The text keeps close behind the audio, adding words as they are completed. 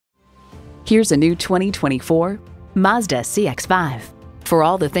Here's a new 2024 Mazda CX-5. For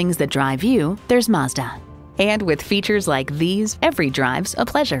all the things that drive you, there's Mazda. And with features like these, every drive's a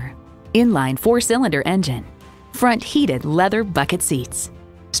pleasure. Inline 4-cylinder engine, front heated leather bucket seats,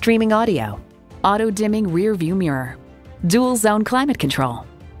 streaming audio, auto-dimming rear view mirror, dual zone climate control,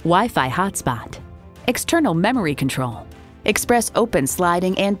 Wi-Fi hotspot, external memory control, express open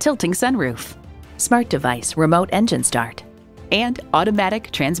sliding and tilting sunroof, smart device remote engine start, and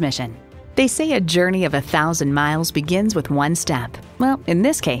automatic transmission. They say a journey of 1,000 miles begins with one step. Well, in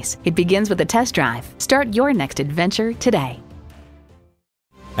this case, it begins with a test drive. Start your next adventure today.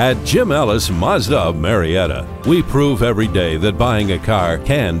 At Jim Ellis Mazda of Marietta, we prove every day that buying a car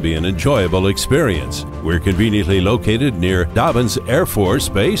can be an enjoyable experience. We're conveniently located near Dobbins Air Force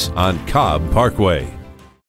Base on Cobb Parkway.